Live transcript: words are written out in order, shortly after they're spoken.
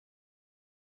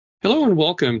Hello and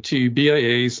welcome to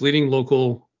BIA's Leading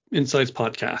Local Insights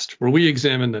podcast, where we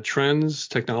examine the trends,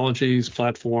 technologies,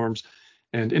 platforms,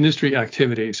 and industry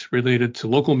activities related to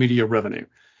local media revenue.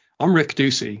 I'm Rick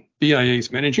Ducey,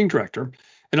 BIA's Managing Director,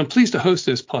 and I'm pleased to host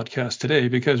this podcast today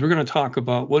because we're going to talk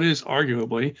about what is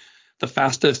arguably the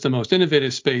fastest and most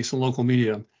innovative space in local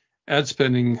media ad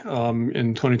spending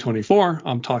in 2024.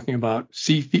 I'm talking about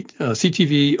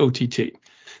CTV OTT,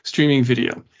 streaming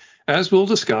video. As we'll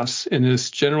discuss, in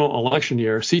this general election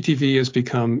year, CTV has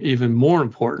become even more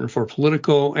important for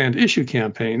political and issue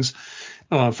campaigns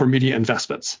for media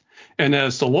investments. And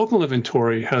as the local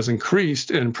inventory has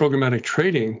increased and programmatic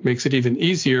trading makes it even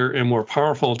easier and more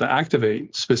powerful to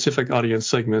activate specific audience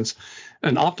segments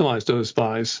and optimize those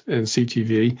buys in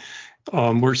CTV,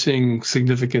 we're seeing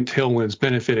significant tailwinds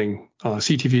benefiting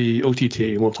CTV OTT,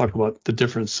 and we'll talk about the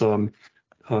difference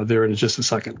there in just a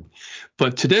second.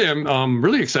 But today I'm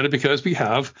really excited because we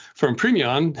have from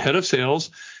Premion, Head of Sales,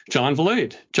 John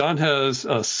Vilade. John has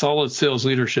a solid sales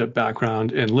leadership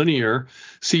background in linear,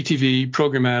 CTV,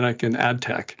 programmatic, and ad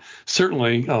tech,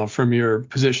 certainly from your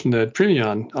position at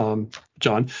Premion,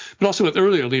 John, but also with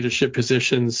earlier leadership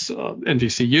positions,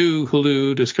 NBCU,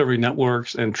 Hulu, Discovery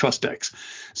Networks, and TRUSTX.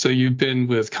 So you've been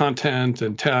with content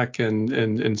and tech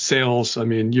and sales. I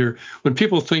mean, when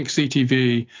people think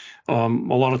CTV, a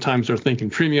lot of times they're thinking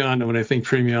Premion, and when I think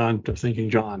Premion, they're thinking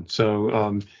John.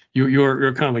 So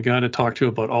you're kind of the guy to talk to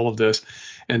about all of this.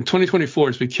 And 2024,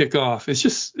 as we kick off, it's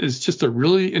just a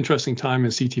really interesting time in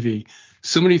CTV.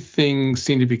 So many things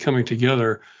seem to be coming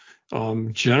together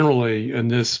generally in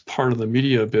this part of the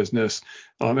media business.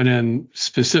 And then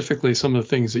specifically some of the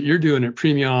things that you're doing at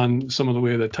Premion, some of the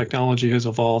way that technology has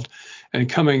evolved, and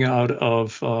coming out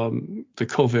of the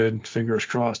COVID, fingers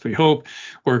crossed, we hope,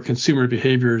 where consumer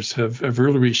behaviors have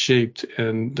really reshaped,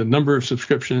 and the number of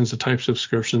subscriptions, the types of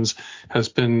subscriptions has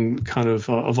been kind of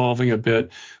evolving a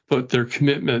bit, but their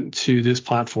commitment to this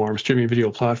platform, streaming video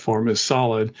platform, is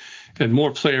solid, and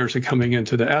more players are coming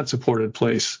into the ad-supported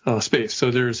space.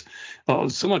 So there's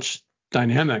so much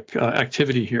dynamic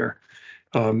activity here.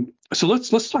 So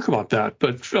let's talk about that.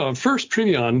 But first,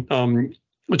 Premion.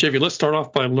 JV, let's start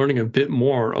off by learning a bit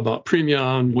more about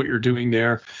Premion, what you're doing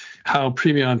there, how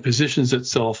Premion positions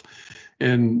itself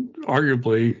in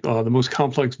arguably the most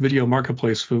complex video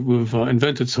marketplace we've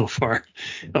invented so far.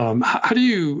 How do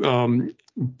you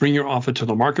bring your offer to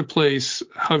the marketplace?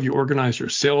 How have you organized your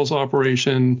sales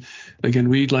operation? Again,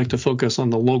 we'd like to focus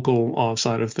on the local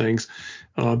side of things,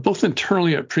 both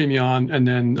internally at Premion and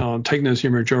then Tegna as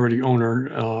your majority owner,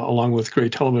 along with Gray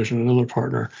Television, another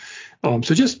partner. So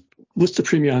just what's the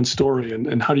Premion story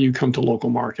and how do you come to local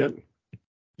market?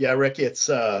 Yeah, Rick, it's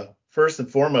first and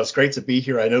foremost great to be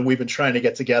here. I know we've been trying to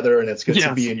get together, and it's good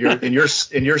to be in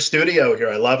your studio here.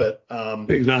 I love it.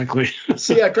 Exactly.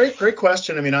 So yeah, great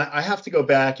question. I mean, I have to go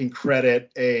back and credit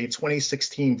a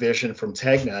 2016 vision from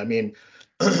Tegna. I mean,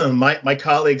 my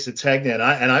colleagues at Tegna,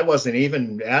 and I wasn't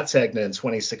even at Tegna in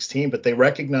 2016, but they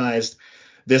recognized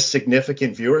this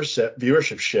significant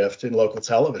viewership shift in local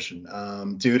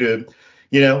television due to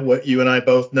what you and I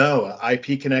both know,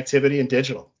 IP connectivity and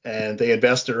digital. And they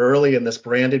invested early in this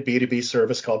branded B2B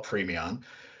service called Premion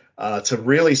to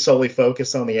really solely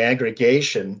focus on the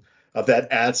aggregation of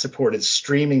that ad-supported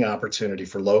streaming opportunity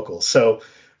for locals. So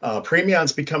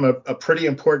Premion's become a pretty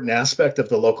important aspect of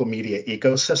the local media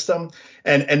ecosystem,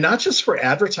 and not just for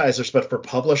advertisers, but for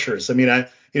publishers. I mean,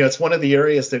 it's one of the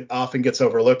areas that often gets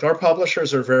overlooked. Our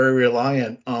publishers are very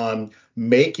reliant on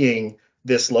making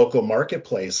this local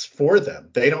marketplace for them.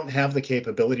 They don't have the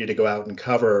capability to go out and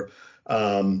cover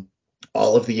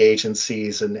all of the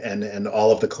agencies and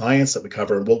all of the clients that we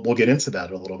cover. And we'll get into that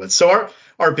in a little bit. So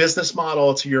our business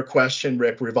model, to your question,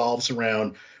 Rick, revolves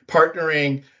around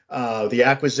partnering the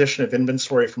acquisition of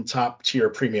inventory from top tier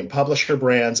premium publisher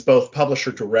brands, both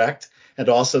publisher direct and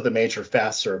also the major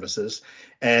FAST services.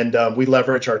 And we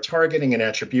leverage our targeting and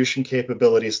attribution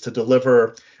capabilities to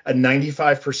deliver a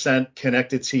 95%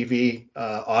 connected TV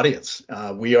audience.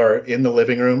 We are in the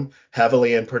living room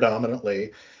heavily and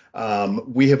predominantly.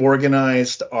 We have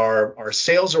organized our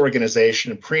sales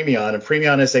organization in Premion, and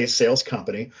Premion is a sales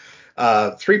company.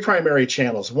 Three primary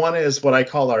channels. One is what I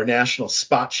call our national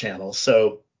spot channel.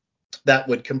 So that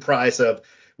would comprise of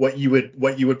what you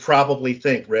would probably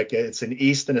think, Rick. It's an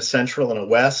east and a central and a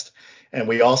west. And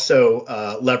we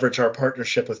also leverage our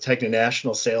partnership with Tegna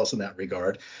National Sales in that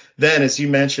regard. Then, as you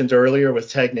mentioned earlier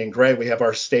with Tegna and Gray, we have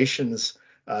our stations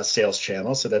sales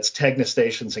channel. So that's Tegna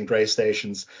stations and Gray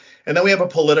stations. And then we have a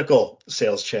political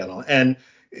sales channel. And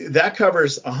that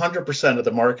covers 100% of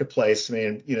the marketplace. I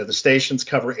mean, the stations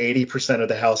cover 80% of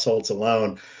the households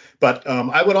alone. But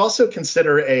I would also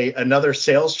consider another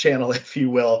sales channel, if you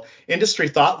will, industry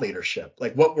thought leadership,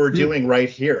 like what we're doing right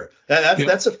here.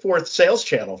 That's a fourth sales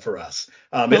channel for us.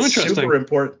 It's super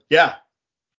important. Yeah.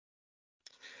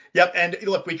 Yep. And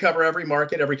look, we cover every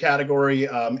market, every category.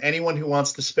 Anyone who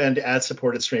wants to spend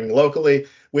ad-supported streaming locally,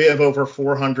 we have over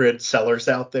 400 sellers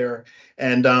out there.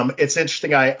 And it's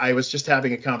interesting. I was just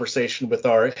having a conversation with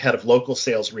our head of local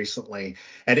sales recently,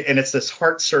 and it's this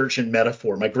heart surgeon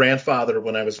metaphor. My grandfather,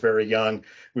 when I was very young,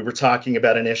 we were talking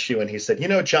about an issue, and he said,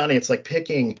 Johnny, it's like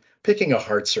picking a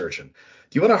heart surgeon.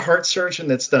 Do you want a heart surgeon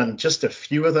that's done just a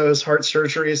few of those heart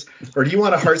surgeries, or do you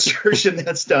want a heart surgeon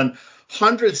that's done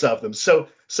hundreds of them? So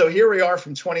here we are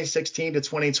from 2016 to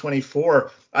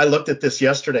 2024. I looked at this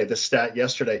stat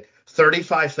yesterday,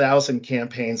 35,000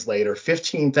 campaigns later,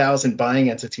 15,000 buying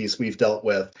entities we've dealt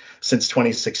with since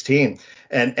 2016.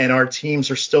 And our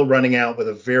teams are still running out with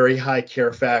a very high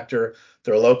care factor.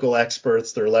 They're local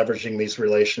experts. They're leveraging these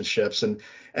relationships. And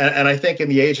I think in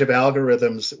the age of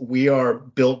algorithms, we are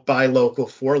built by local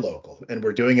for local, and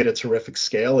we're doing it at terrific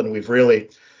scale. And we've really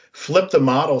flipped the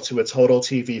model to a total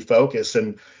TV focus.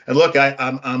 And look,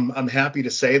 I'm happy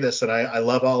to say this, and I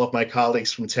love all of my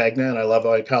colleagues from Tegna, and I love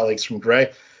my colleagues from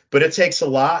Gray, but it takes a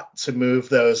lot to move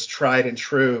those tried and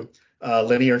true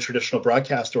linear and traditional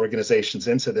broadcast organizations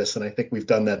into this. And I think we've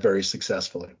done that very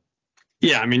successfully.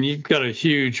 Yeah, I mean, you've got a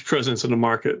huge presence in the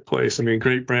marketplace. I mean,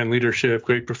 great brand leadership,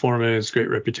 great performance, great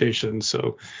reputation.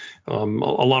 So a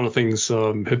lot of things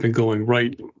have been going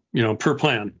right, per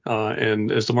plan.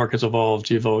 And as the market's evolved,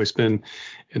 you've always been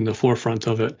in the forefront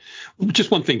of it.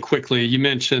 Just one thing quickly, you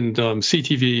mentioned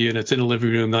CTV, and it's in a living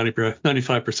room.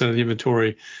 95% of the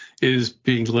inventory is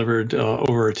being delivered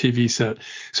over a TV set.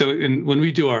 So when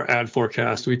we do our ad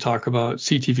forecast, we talk about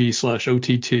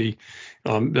CTV/OTT.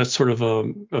 That's sort of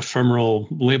a ephemeral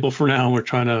label for now. We're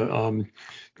trying to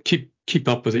keep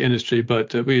up with the industry,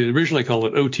 but we originally called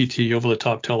it OTT, over the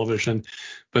top television.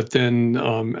 But then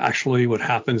actually what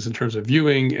happens in terms of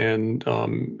viewing and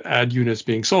ad units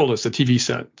being sold is the TV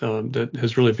set that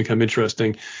has really become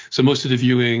interesting. So most of the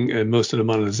viewing and most of the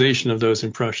monetization of those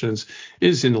impressions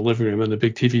is in the living room and the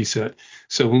big TV set.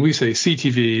 So when we say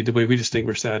CTV, the way we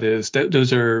distinguish that is that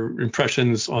those are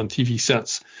impressions on TV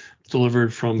sets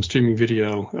delivered from streaming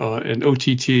video, and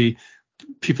OTT.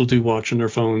 People do watch on their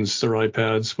phones, their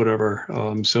iPads, whatever.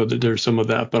 So there's some of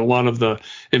that. But a lot of the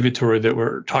inventory that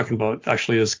we're talking about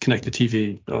actually is connected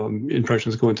TV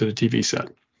impressions going to the TV set.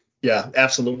 Yeah,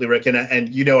 absolutely, Rick. And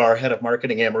our head of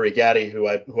marketing, Anne-Marie Gaddy, who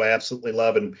I absolutely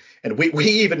love. And we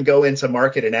even go into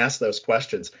market and ask those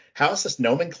questions. How is this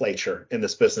nomenclature in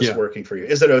this business working for you?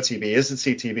 Is it OTB? Is it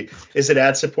CTV? Is it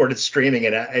ad-supported streaming?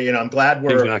 And I'm glad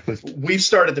we've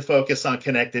started to focus on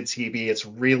connected TV. It's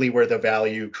really where the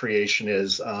value creation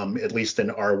is, at least in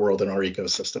our world and our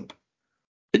ecosystem.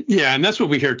 Yeah, and that's what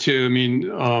we hear too. I mean,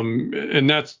 and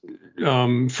that's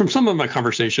from some of my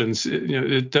conversations,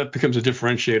 that becomes a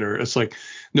differentiator. It's like,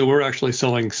 no, we're actually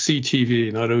selling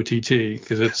CTV, not OTT,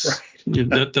 because it's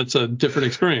that's a different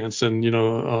experience than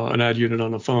an ad unit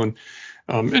on a phone.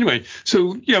 Anyway,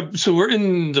 so we're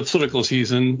in the political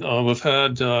season. We've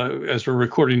had, as we're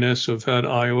recording this, we've had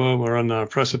Iowa. We're on the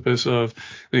precipice of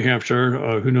New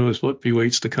Hampshire. Who knows what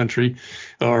awaits the country,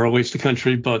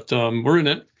 but we're in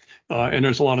it. And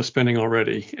there's a lot of spending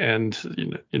already. And,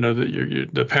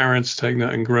 the parents,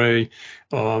 Tegna and Gray,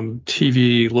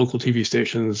 local TV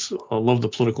stations love the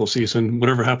political season.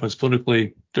 Whatever happens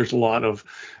politically, there's a lot of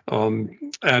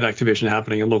ad activation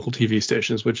happening in local TV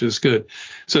stations, which is good.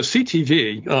 So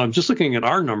CTV, just looking at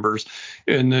our numbers,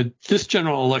 in this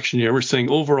general election year, we're saying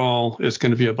overall it's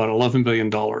going to be about $11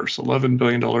 billion. $11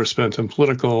 billion spent in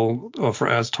political for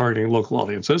ads targeting local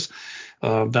audiences.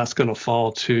 That's going to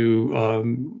fall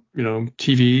to,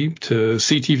 TV, to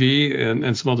CTV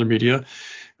and some other media.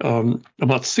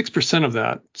 About 6% of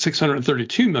that,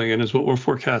 $632 million, is what we're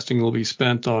forecasting will be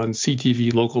spent on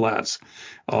CTV local ads.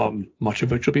 Much of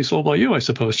which will be sold by you, I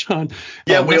suppose, John.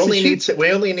 Yeah, we only need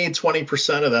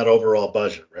 20% of that overall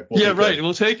budget, right?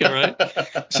 We'll take it, right?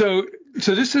 So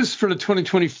this is for the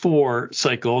 2024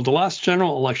 cycle, the last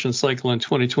general election cycle in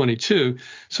 2022.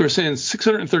 So we're saying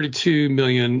 $632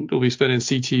 million will be spent in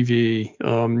CTV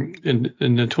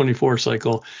in the 24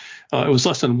 cycle. It was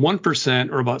less than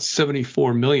 1%, or about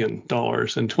 $74 million in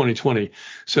 2020.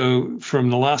 So from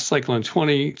the last cycle in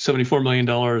 $74 million,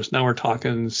 now we're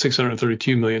talking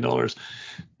 $632 million.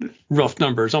 Rough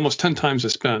numbers, almost 10 times the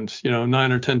spend,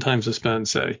 9 or 10 times the spend,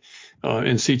 say,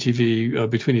 in CTV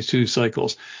between these two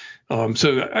cycles.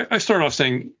 So I start off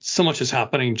saying so much is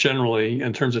happening generally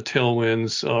in terms of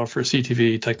tailwinds for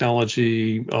CTV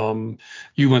technology.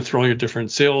 You went through all your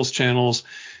different sales channels.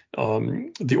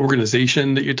 the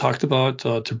organization that you talked about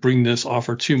to bring this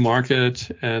offer to market,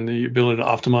 and the ability to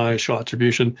optimize, show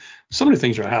attribution. So many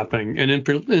things are happening. And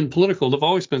in political, they've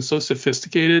always been so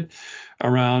sophisticated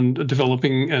around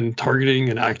developing and targeting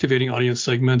and activating audience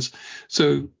segments.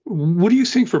 So what do you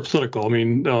think for political? I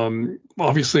mean,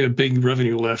 obviously a big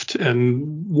revenue lift.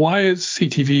 And why is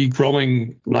CTV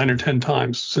growing 9 or 10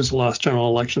 times since the last general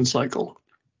election cycle?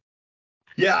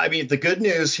 Yeah, I mean, the good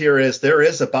news here is there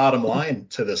is a bottom line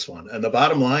to this one. And the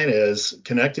bottom line is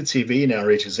connected TV now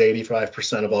reaches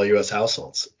 85% of all US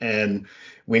households. And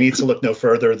we need to look no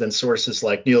further than sources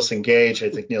like Nielsen Gauge. I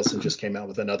think Nielsen just came out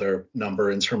with another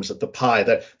number in terms of the pie,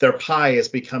 that their pie is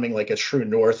becoming like a true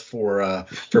north for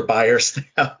buyers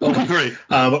now. Oh, great.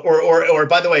 Or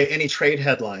by the way, any trade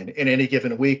headline in any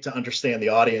given week to understand the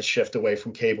audience shift away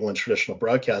from cable and traditional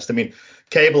broadcast. I mean,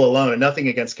 cable alone, and nothing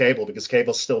against cable because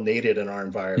cable's still needed in our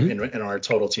environment, in our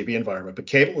total TV environment, but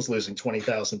cable is losing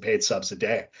 20,000 paid subs a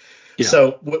day. Yeah.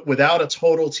 So without a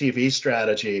total TV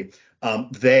strategy,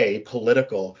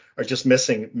 political, are just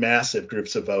missing massive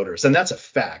groups of voters, and that's a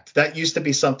fact. That used to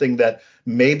be something that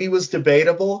maybe was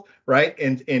debatable, right?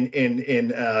 In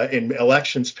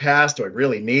elections past, do I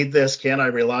really need this? Can I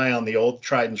rely on the old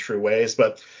tried and true ways?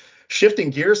 But shifting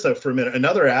gears, though, for a minute,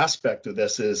 another aspect of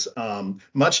this is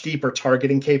much deeper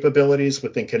targeting capabilities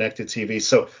within connected TV.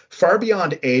 So far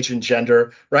beyond age and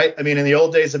gender, right? I mean, in the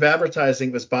old days of advertising,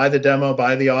 it was buy the demo,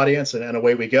 buy the audience, and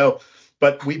away we go.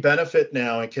 But we benefit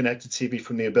now in connected TV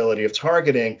from the ability of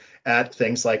targeting at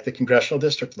things like the congressional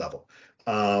district level,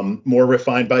 more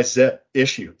refined by zip,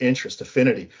 issue, interest,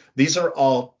 affinity. These are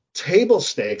all table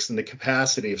stakes in the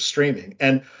capacity of streaming.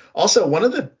 And also, one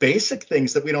of the basic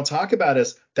things that we don't talk about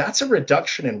is that's a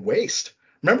reduction in waste.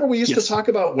 Remember, we used to talk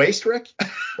about waste, Rick?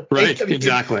 Right, I mean,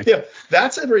 exactly. Yeah,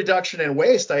 that's a reduction in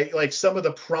waste. Like some of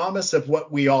the promise of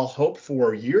what we all hoped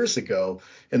for years ago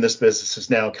in this business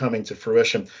is now coming to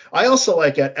fruition. I also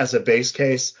like it as a base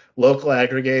case, local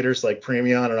aggregators like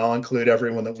Premion, and I'll include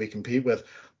everyone that we compete with.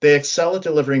 They excel at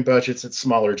delivering budgets at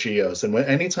smaller geos. And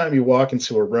anytime you walk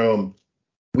into a room,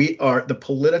 the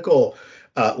political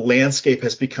landscape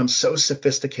has become so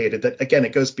sophisticated that, again,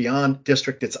 it goes beyond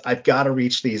district. I've got to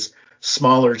reach these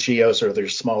smaller geos or their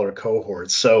smaller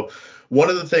cohorts. So one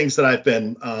of the things that I've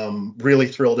been really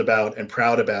thrilled about and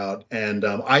proud about, and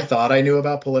I thought I knew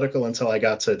about political until I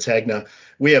got to Tegna.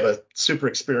 We have a super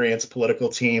experienced political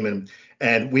team,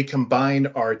 and we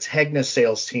combined our Tegna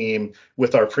sales team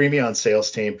with our Premion sales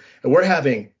team, and we're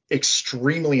having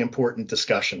extremely important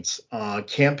discussions,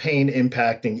 campaign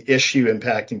impacting, issue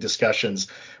impacting discussions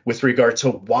with regard to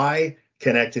why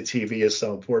connected TV is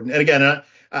so important. And again,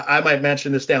 I might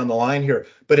mention this down the line here,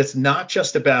 but it's not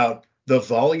just about the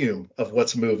volume of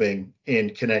what's moving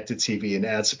in connected TV and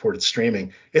ad-supported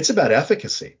streaming. It's about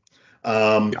efficacy.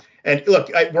 And look,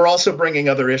 we're also bringing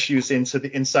other issues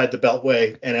inside the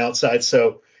Beltway and outside.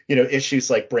 So, issues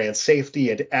like brand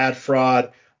safety and ad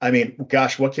fraud. I mean,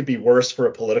 gosh, what could be worse for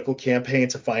a political campaign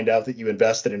to find out that you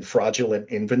invested in fraudulent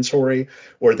inventory,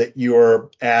 or that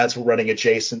your ads were running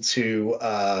adjacent to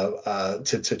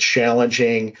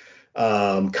challenging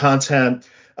content?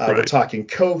 Right. We're talking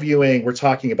co-viewing. We're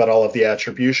talking about all of the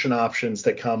attribution options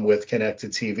that come with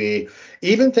connected TV,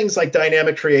 even things like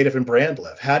dynamic creative and brand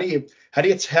lift. How do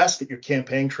you test that your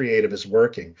campaign creative is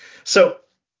working? So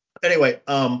anyway,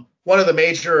 one of the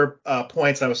major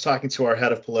points, I was talking to our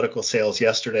head of political sales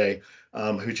yesterday,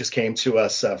 who just came to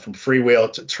us from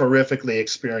Freewheel, terrifically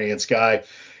experienced guy.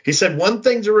 He said, one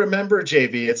thing to remember,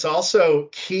 JV, it's also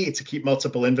key to keep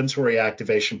multiple inventory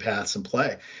activation paths in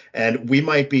play. And we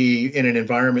might be in an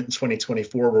environment in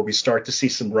 2024 where we start to see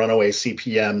some runaway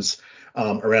CPMs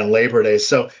around Labor Day.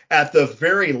 So at the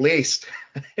very least,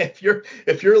 if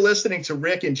you're listening to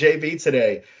Rick and JV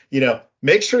today,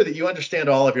 make sure that you understand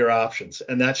all of your options.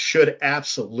 And that should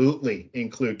absolutely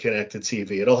include connected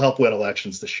TV. It'll help win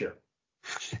elections this year.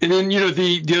 And then,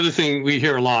 the other thing we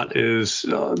hear a lot is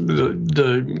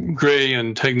the Gray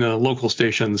and Tegna local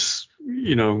stations,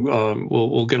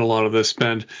 will get a lot of this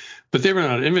spend, but they run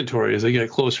out of inventory as they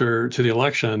get closer to the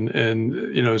election.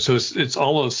 And, so it's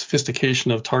all a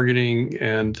sophistication of targeting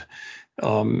and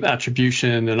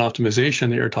attribution and optimization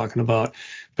that you're talking about.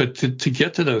 But to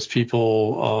get to those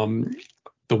people,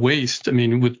 the waste, I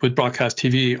mean, with broadcast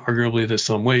TV, arguably there's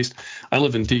some waste. I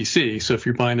live in D.C., so if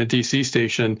you're buying a D.C.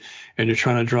 station and you're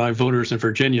trying to drive voters in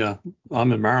Virginia,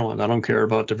 I'm in Maryland. I don't care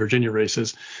about the Virginia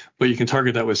races, but you can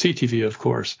target that with CTV, of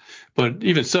course. But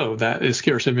even so, that is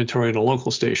scarce inventory in the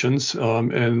local stations,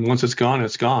 and once it's gone,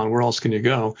 it's gone. Where else can you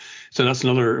go? So that's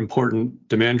another important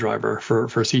demand driver for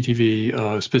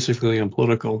CTV, specifically in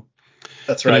political.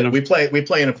 That's right. We play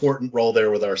an important role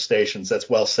there with our stations. That's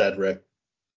well said, Rick.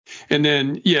 And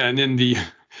then the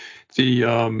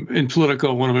in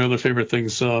political, one of my other favorite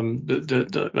things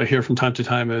that I hear from time to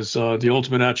time is the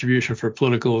ultimate attribution for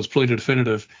political is pretty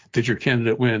definitive. Did your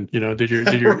candidate win? Right. did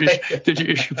your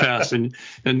issue pass? And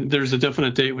there's a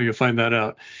definite date where you find that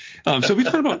out. So we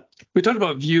talked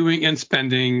about viewing and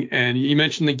spending, and you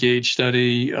mentioned the Gauge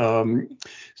study.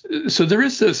 So there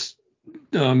is this.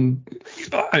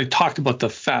 I talked about the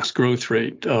fast growth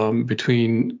rate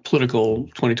between political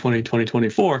 2020,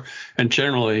 2024, and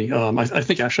generally, I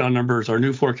think actually our numbers, our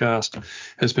new forecast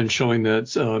has been showing that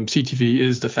CTV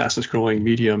is the fastest growing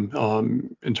medium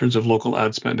in terms of local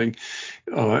ad spending,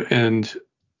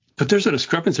 but there's a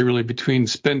discrepancy really between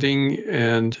spending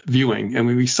and viewing. And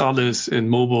we saw this in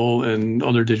mobile and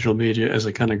other digital media as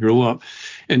it kind of grew up.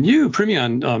 And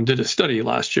Premion, did a study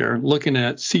last year looking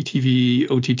at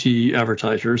CTV, OTT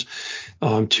advertisers.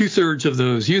 2/3 of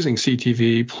those using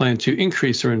CTV plan to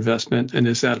increase their investment in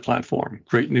this ad platform.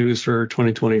 Great news for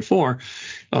 2024.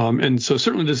 And so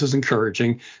certainly this is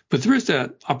encouraging, but there is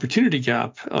that opportunity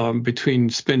gap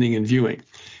between spending and viewing.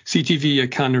 CTV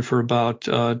accounted for about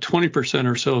 20%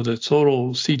 or so of the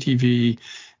total CTV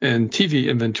and TV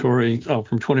inventory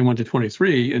from 21 to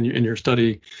 23 in your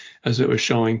study, as it was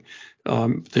showing.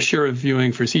 The share of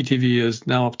viewing for CTV is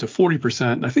now up to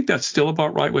 40%. And I think that's still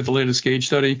about right with the latest Gauge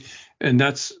study. And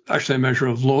that's actually a measure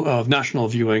of national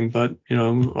viewing, but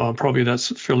probably that's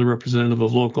fairly representative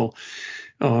of local.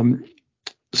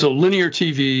 So linear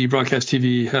TV, broadcast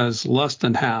TV has less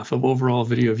than half of overall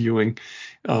video viewing.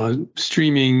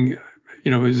 Streaming,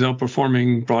 is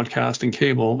outperforming broadcast and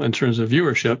cable in terms of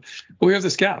viewership. But we have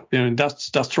this gap, and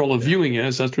that's where all the viewing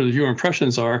is. That's where the viewer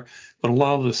impressions are. But a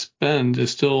lot of the spend is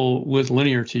still with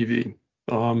linear TV.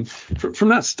 From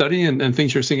that study and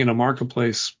things you're seeing in the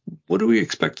marketplace, what do we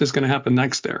expect is going to happen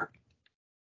next there?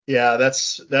 Yeah,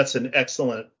 that's an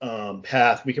excellent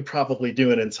path. We could probably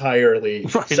do an entirely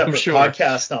separate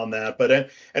podcast on that. But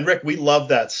and Rick, we love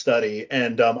that study,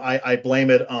 and I blame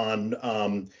it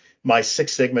on my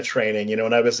Six Sigma training.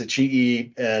 When I was at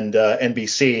GE and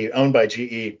NBC, owned by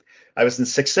GE, I was in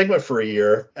Six Sigma for a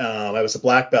year. I was a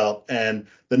black belt, and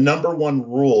the number one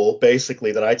rule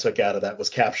basically that I took out of that was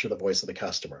capture the voice of the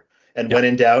customer. And when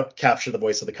in doubt, capture the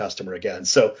voice of the customer again.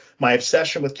 So my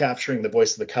obsession with capturing the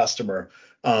voice of the customer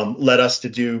led us to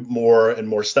do more and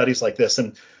more studies like this.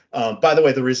 And by the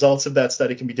way, the results of that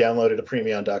study can be downloaded at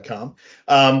Premion.com.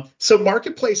 So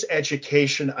marketplace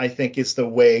education, I think, is the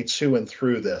way to and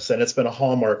through this. And it's been a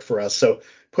hallmark for us. So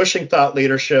pushing thought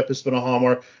leadership has been a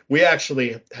hallmark. We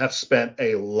actually have spent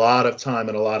a lot of time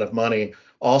and a lot of money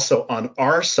also on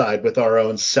our side with our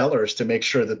own sellers to make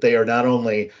sure that they are not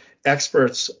only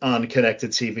experts on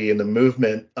connected TV and the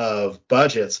movement of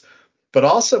budgets, but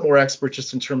also more expert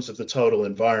just in terms of the total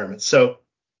environment. So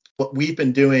what we've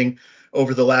been doing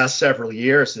over the last several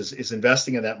years is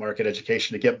investing in that market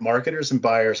education to get marketers and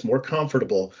buyers more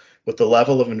comfortable with the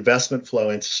level of investment flow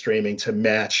into streaming to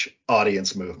match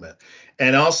audience movement.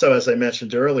 And also, as I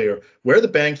mentioned earlier, where the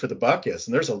bang for the buck is.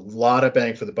 And there's a lot of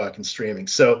bang for the buck in streaming.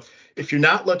 So if you're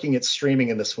not looking at streaming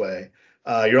in this way,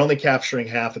 you're only capturing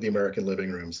half of the American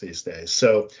living rooms these days.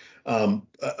 So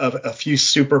a few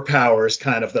superpowers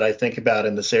kind of that I think about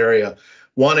in this area.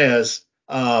 One is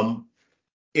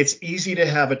it's easy to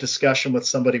have a discussion with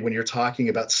somebody when you're talking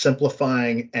about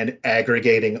simplifying and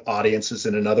aggregating audiences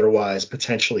in an otherwise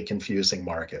potentially confusing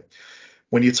market.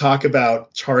 When you talk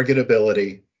about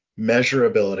targetability,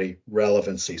 measurability,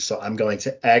 relevancy. So I'm going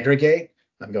to aggregate,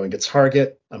 I'm going to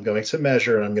target, I'm going to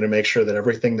measure, and I'm going to make sure that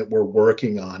everything that we're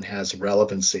working on has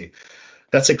relevancy.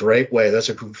 That's a great way. Those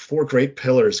are four great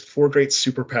pillars, four great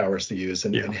superpowers to use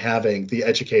in having the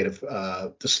educative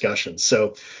discussion.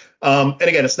 So, and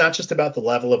again, it's not just about the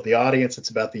level of the audience. It's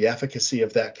about the efficacy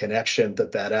of that connection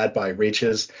that ad buy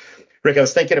reaches. Rick, I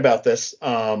was thinking about this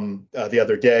the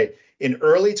other day. In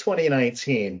early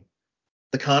 2019,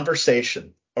 the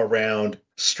conversation around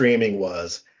streaming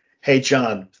was, hey,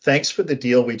 John, thanks for the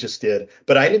deal we just did,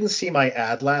 but I didn't see my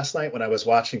ad last night when I was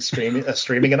watching streaming,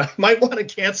 and I might want to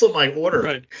cancel my order.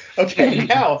 Right. Okay,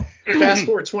 now, fast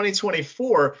forward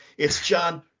 2024, it's,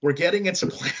 John, we're getting into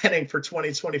planning for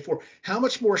 2024. How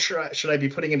much more should I be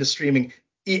putting into streaming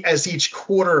as each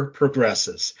quarter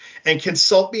progresses? And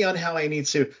consult me on how I need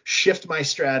to shift my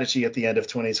strategy at the end of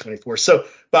 2024. So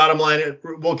bottom line,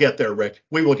 we'll get there, Rick.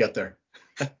 We will get there.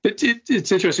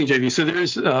 It's interesting, JV. So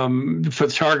there's for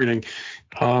the targeting.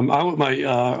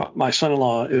 My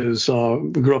son-in-law is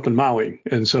grew up in Maui,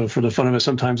 and so for the fun of it,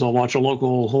 sometimes I'll watch a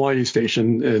local Hawaii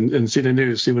station and see the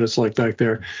news, see what it's like back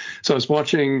there. So I was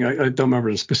watching. I don't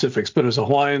remember the specifics, but it was a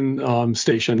Hawaiian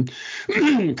station,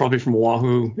 probably from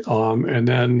Oahu, and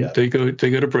then they go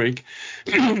to break,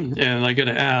 and I get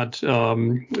an ad.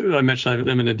 I mentioned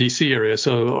I'm in the D.C. area,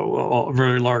 so a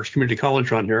very large community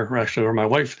college around here, actually, where my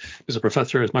wife is a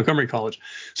professor at Montgomery College.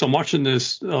 So I'm watching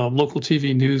this local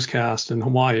TV newscast in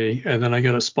Hawaii, and then I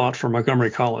get a spot for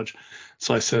Montgomery College.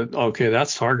 So I said, okay,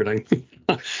 that's targeting.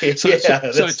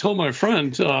 So I told my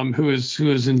friend who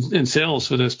is in sales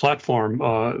for this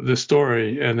platform this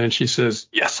story, and then she says,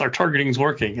 yes, our targeting is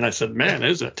working. And I said, man,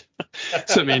 is it?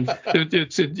 So I mean,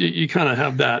 you kind of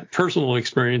have that personal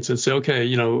experience and say, okay,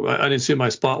 I didn't see my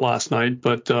spot last night,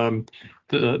 but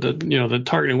the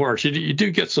targeting works. You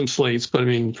do get some slates, but I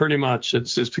mean, pretty much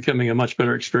it's becoming a much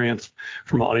better experience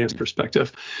from an audience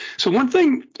perspective. So one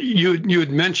thing you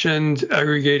had mentioned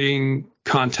aggregating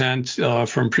content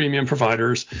from premium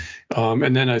providers,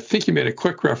 and then I think you made a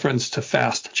quick reference to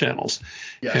fast channels.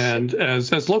 Yes. And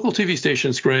as local TV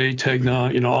stations, Gray,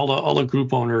 Tegna, all the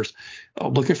group owners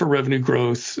looking for revenue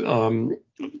growth,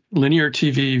 linear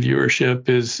TV viewership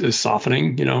is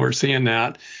softening. We're seeing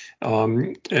that.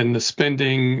 And the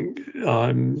spending,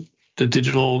 the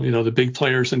digital, the big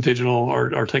players in digital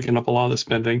are taking up a lot of the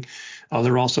spending.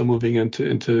 They're also moving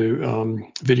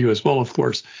into video as well, of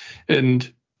course.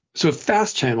 And so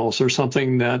fast channels are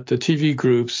something that the TV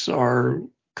groups are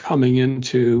coming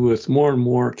into with more and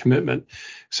more commitment.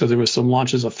 So there was some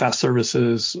launches of fast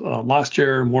services last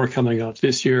year, more coming up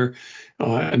this year.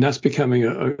 And that's becoming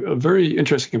a very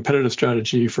interesting competitive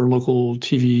strategy for local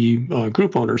TV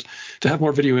group owners to have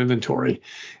more video inventory.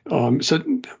 So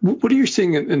what are you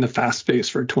seeing in the fast space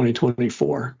for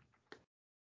 2024?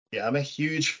 Yeah, I'm a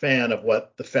huge fan of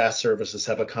what the fast services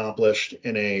have accomplished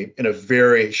in a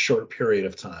very short period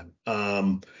of time.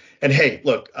 And hey,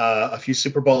 look, a few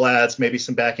Super Bowl ads, maybe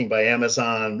some backing by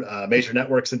Amazon, major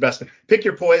networks investment. Pick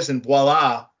your poison,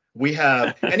 voila. We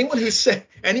have anyone who says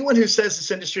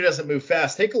this industry doesn't move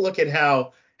fast. Take a look at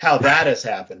how that has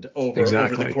happened over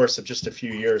the course of just a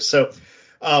few years. So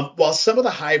while some of the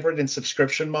hybrid and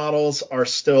subscription models are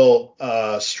still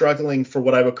struggling for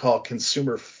what I would call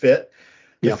consumer fit,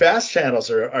 the fast channels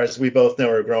are, as we both know,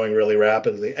 are growing really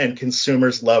rapidly, and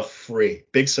consumers love free.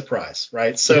 Big surprise,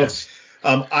 right? So yes.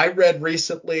 I read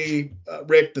recently,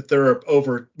 Rick, that there are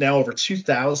over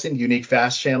 2,000 unique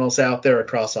fast channels out there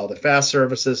across all the fast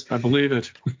services. I believe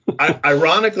it.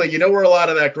 Ironically, where a lot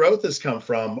of that growth has come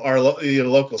from are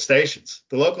local stations.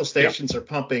 The local stations are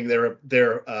pumping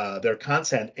their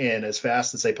content in as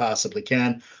fast as they possibly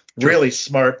can. Sure. Really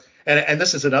smart. And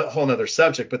this is a whole nother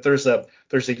subject, but there's a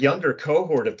younger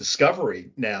cohort of discovery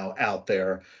now out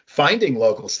there finding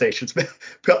local stations.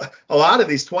 A lot of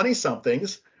these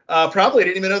 20-somethings probably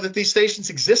didn't even know that these stations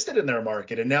existed in their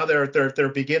market, and now they're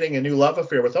beginning a new love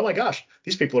affair with, oh my gosh,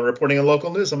 these people are reporting on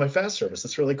local news on my fast service.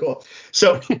 That's really cool.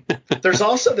 So there's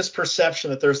also this perception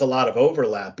that there's a lot of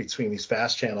overlap between these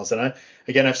fast channels, and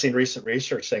I've seen recent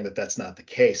research saying that that's not the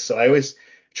case. So I always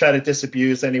try to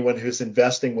disabuse anyone who's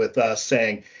investing with us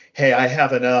saying, hey, I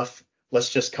have enough, let's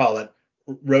just call it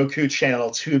Roku channel,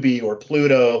 Tubi, or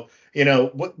Pluto.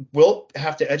 We'll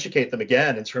have to educate them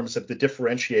again in terms of the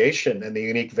differentiation and the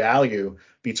unique value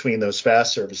between those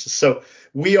fast services. So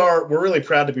we're really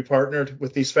proud to be partnered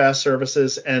with these fast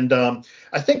services. And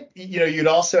I think, you'd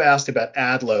also asked about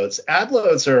ad loads. Ad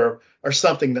loads are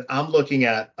something that I'm looking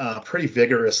at pretty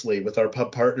vigorously with our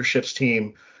pub partnerships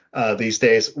team these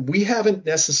days. We haven't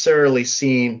necessarily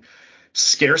seen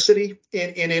scarcity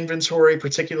in inventory,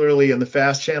 particularly in the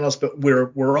fast channels, but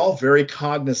we're all very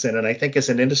cognizant, and I think as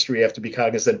an industry we have to be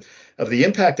cognizant of the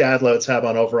impact ad loads have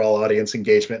on overall audience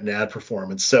engagement and ad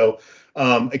performance. So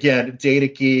again, data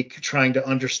geek, trying to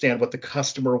understand what the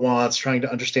customer wants, trying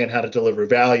to understand how to deliver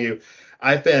value.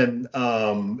 I've been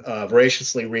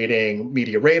voraciously reading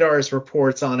Media Radar's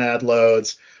reports on ad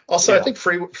loads. Also, I think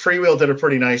Freewheel did a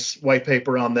pretty nice white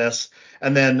paper on this.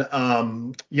 And then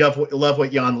love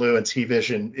what Jan Liu and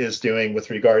T-Vision is doing with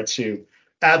regard to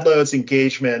ad loads,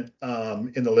 engagement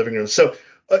in the living room. So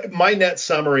my net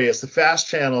summary is the fast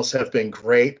channels have been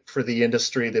great for the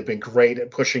industry. They've been great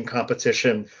at pushing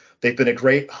competition. They've been a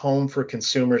great home for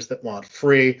consumers that want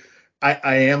free.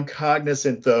 I am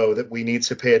cognizant, though, that we need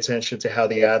to pay attention to how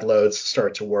the ad loads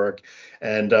start to work.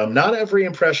 And not every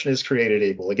impression is created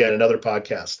equal. Again, another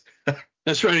podcast.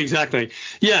 That's right, exactly.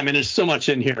 Yeah, I mean, there's so much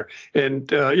in here.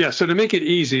 And yeah, so to make it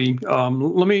easy,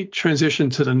 let me transition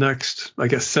to the next, I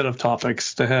guess, set of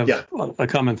topics to have Yeah. a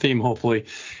common theme, hopefully.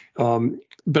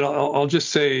 But I'll just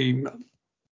say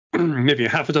maybe a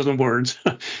half a dozen words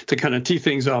to kind of tee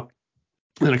things up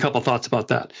and a couple thoughts about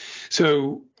that.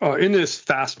 So in this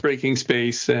fast breaking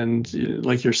space, and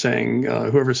like you're saying,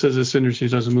 whoever says this industry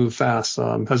doesn't move fast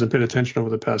hasn't paid attention over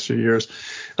the past few years.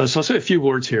 So I'll say a few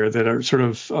words here that are sort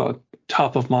of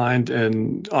top of mind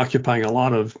and occupying a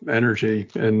lot of energy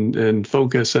and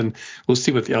focus, and we'll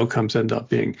see what the outcomes end up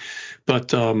being. But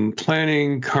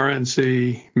planning,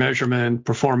 currency, measurement,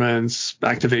 performance,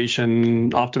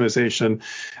 activation, optimization,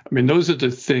 I mean, those are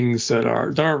the things that are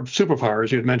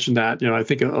superpowers. You had mentioned that, I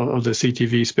think of the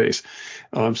CTV space.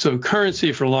 So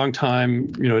currency for a long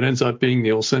time, it ends up being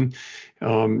Nielsen.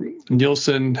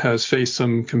 Nielsen has faced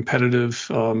some competitive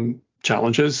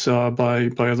challenges by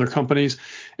other companies.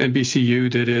 NBCU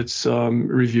did its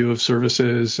review of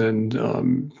services,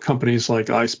 and companies like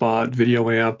iSpot, Video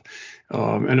Amp,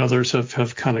 and others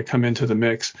have kind of come into the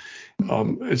mix.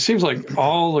 It seems like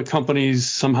all the companies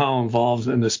somehow involved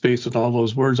in the space with all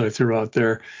those words I threw out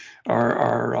there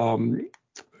are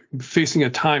facing a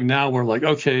time now where, like,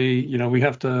 okay, we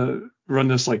have to run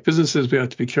this like businesses. We have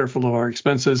to be careful of our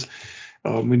expenses.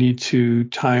 We need to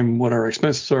time what our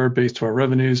expenses are based to our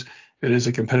revenues. It is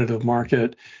a competitive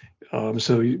market.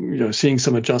 So, seeing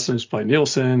some adjustments by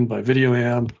Nielsen, by Video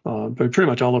Amp, by pretty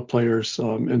much all the players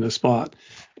in the spot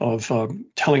of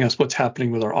telling us what's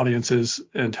happening with our audiences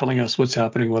and telling us what's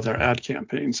happening with our ad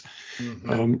campaigns.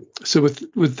 Mm-hmm. So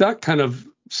with that kind of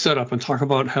setup, and talk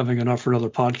about having enough for another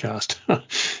podcast,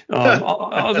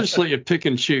 I'll just let you pick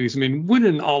and choose. I mean, what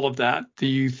in all of that do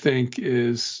you think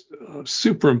is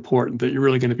super important that you're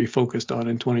really going to be focused on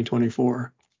in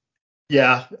 2024?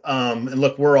 Yeah. And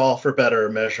look, we're all for better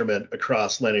measurement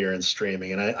across linear and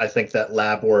streaming. And I think that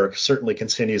lab work certainly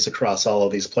continues across all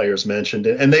of these players mentioned,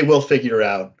 and they will figure it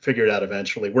out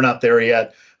eventually. We're not there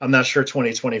yet. I'm not sure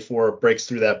 2024 breaks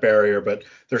through that barrier, but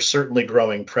there's certainly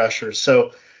growing pressure.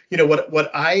 So,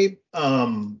 what I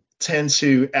tend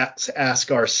to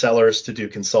ask our sellers to do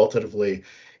consultatively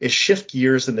is shift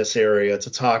gears in this area to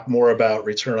talk more about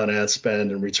return on ad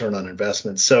spend and return on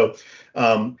investment. So,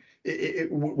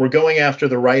 we're going after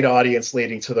the right audience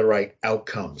leading to the right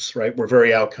outcomes, right? We're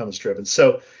very outcomes driven.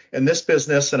 So in this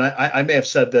business, and I may have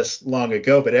said this long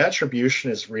ago, but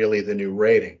attribution is really the new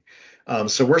rating.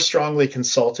 So we're strongly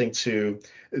consulting to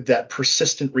that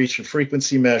persistent reach and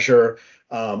frequency measure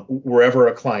wherever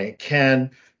a client can.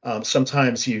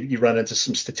 Sometimes you run into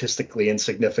some statistically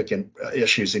insignificant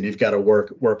issues, and you've got to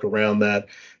work around that.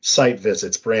 Site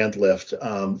visits, brand lift,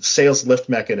 sales lift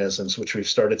mechanisms, which we've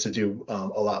started to do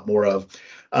a lot more of,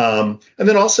 and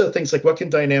then also things like what can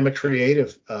dynamic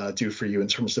creative do for you in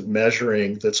terms of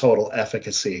measuring the total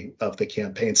efficacy of the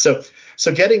campaign. So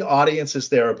getting audiences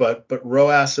there, but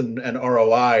ROAS and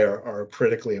ROI are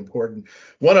critically important.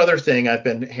 One other thing I've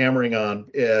been hammering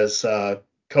on is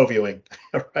co-viewing,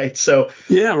 right? So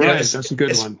yeah, right. That's a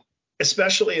good one.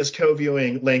 Especially as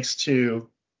co-viewing links to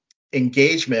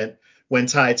engagement when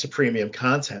tied to premium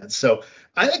content. So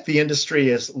I think the industry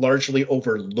has largely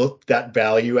overlooked that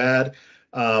value add.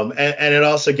 And it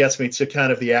also gets me to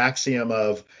kind of the axiom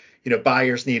of,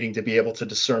 buyers needing to be able to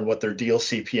discern what their deal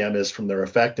CPM is from their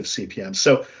effective CPM.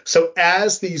 So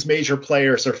as these major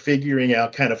players are figuring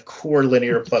out kind of core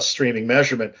linear plus streaming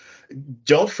measurement,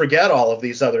 don't forget all of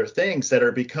these other things that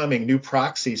are becoming new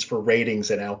proxies for ratings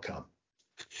and outcome.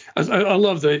 I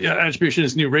love the attribution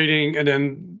is new rating, and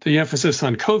then the emphasis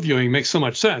on co-viewing makes so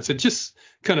much sense. It just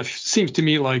kind of seems to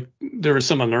me like there is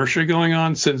some inertia going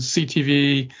on since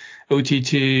CTV,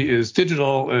 OTT is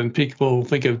digital, and people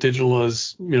think of digital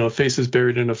as, faces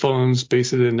buried in their phones,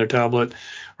 faces in their tablet,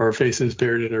 or faces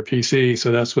buried in their PC.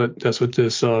 So that's what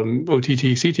this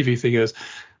OTT CTV thing is.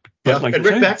 Yeah, and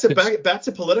Rick, back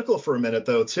to political for a minute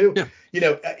though too.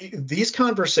 Yeah. These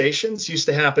conversations used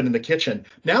to happen in the kitchen.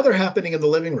 Now they're happening in the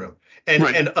living room, and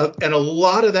right. and a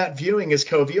lot of that viewing is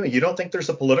co-viewing. You don't think there's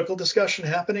a political discussion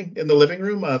happening in the living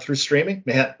room through streaming?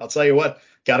 Man, I'll tell you what,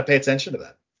 got to pay attention to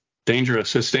that.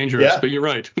 Dangerous. It's dangerous, but you're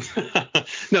right.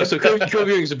 No, so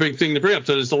co-viewing is a big thing to bring up.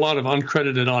 So there's a lot of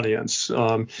uncredited audience.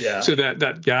 So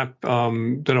that gap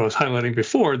that I was highlighting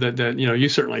before that you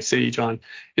certainly see, John,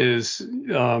 is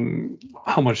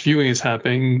how much viewing is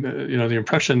happening. The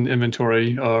impression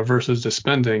inventory versus the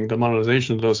spending, the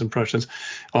monetization of those impressions.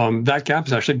 That gap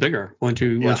is actually bigger once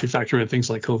you factor in things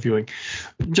like co-viewing.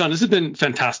 John, this has been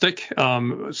fantastic.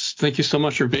 Thank you so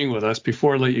much for being with us.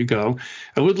 Before I let you go,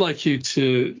 I would like you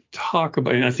to talk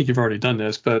about, and I think you've already done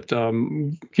this, but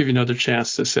give you another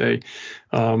chance to say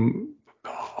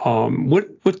what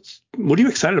are you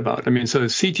excited about? I mean, so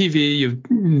CTV, you've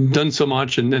done so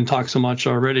much and talked so much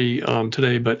already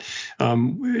today, but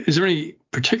is there any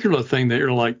particular thing that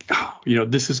you're like,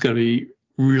 this is going to be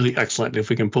really excellent if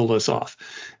we can pull this off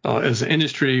as an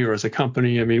industry or as a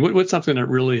company? I mean, what's something that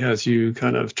really has you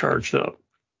kind of charged up?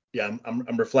 Yeah,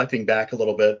 I'm reflecting back a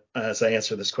little bit as I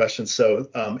answer this question. So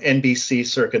NBC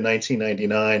circa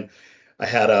 1999, I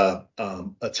had a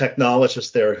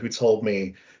technologist there who told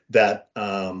me that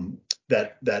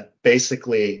that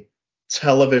basically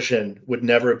television would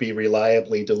never be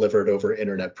reliably delivered over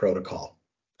internet protocol.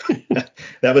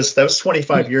 That was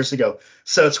 25 years ago.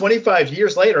 So 25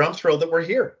 years later, I'm thrilled that we're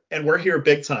here, and we're here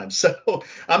big time. So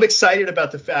I'm excited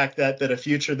about the fact that a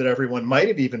future that everyone might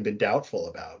have even been doubtful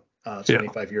about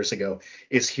 25 years ago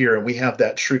is here, and we have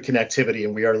that true connectivity,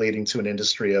 and we are leading to an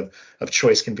industry of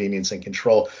choice, convenience, and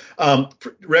control.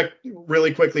 Rick,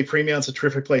 really quickly, Premion's a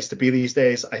terrific place to be these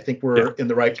days. I think we're in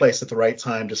the right place at the right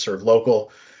time to serve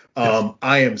local.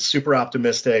 I am super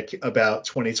optimistic about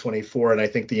 2024, and I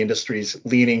think the industry's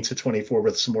leaning to 24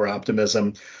 with some more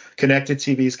optimism. Connected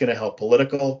TV is going to help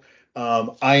political.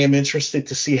 I am interested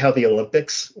to see how the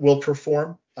Olympics will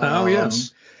perform.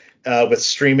 With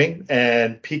streaming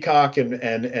and Peacock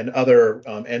and other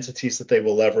entities that they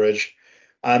will leverage.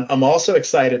 I'm also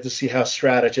excited to see how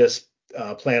strategists,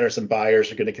 planners, and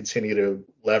buyers are going to continue to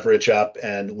leverage up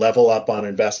and level up on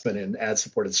investment in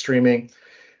ad-supported streaming.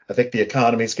 I think the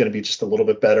economy is going to be just a little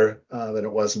bit better than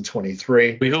it was in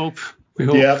 23. We hope.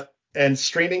 Yeah, and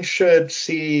streaming should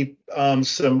see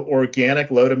some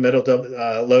organic low to mid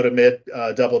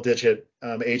double-digit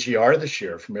AGR this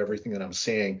year from everything that I'm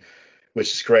seeing,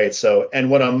 which is great. So,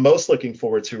 and what I'm most looking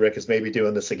forward to, Rick, is maybe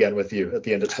doing this again with you at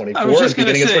the end of 24 I was just and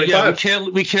beginning say, of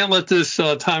 25. we can't let this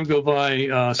time go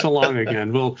by so long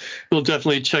again. We'll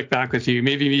definitely check back with you,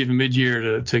 maybe even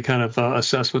mid-year to kind of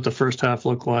assess what the first half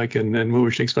looked like and what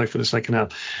we should expect for the second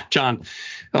half. John,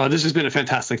 this has been a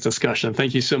fantastic discussion.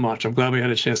 Thank you so much. I'm glad we had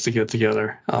a chance to get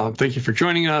together. Thank you for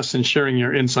joining us and sharing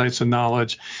your insights and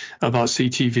knowledge about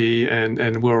CTV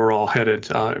and where we're all headed.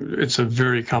 It's a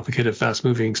very complicated,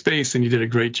 fast-moving space, and you did a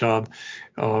great job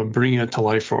bringing it to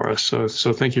life for us. So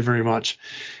thank you very much.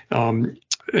 So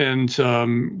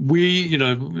the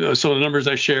numbers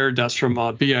I shared, that's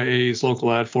from BIA's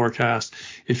local ad forecast.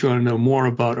 If you want to know more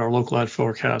about our local ad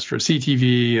forecast for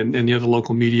CTV and the other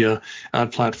local media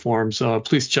ad platforms,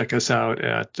 please check us out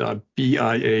at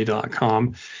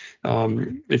BIA.com.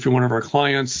 If you're one of our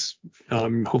clients,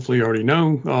 hopefully you already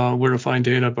know where to find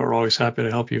data, but we're always happy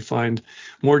to help you find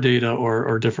more data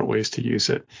or different ways to use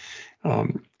it.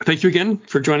 Thank you again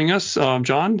for joining us,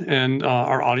 John, and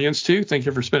our audience too. Thank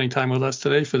you for spending time with us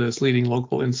today for this Leading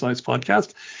Local Insights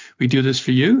podcast. We do this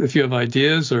for you. If you have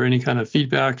ideas or any kind of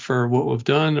feedback for what we've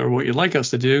done or what you'd like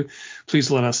us to do, please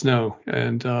let us know.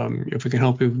 And if we can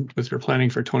help you with your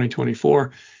planning for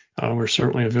 2024, we're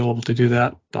certainly available to do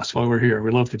that. That's why we're here.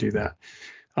 We love to do that.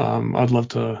 I'd love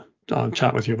to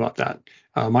chat with you about that.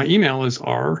 My email is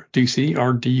rducey,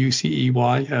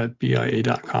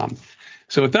 rducey@bia.com.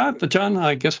 So with that, John,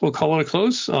 I guess we'll call it a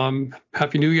close.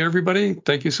 Happy New Year, everybody.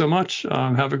 Thank you so much.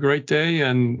 Have a great day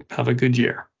and have a good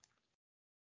year.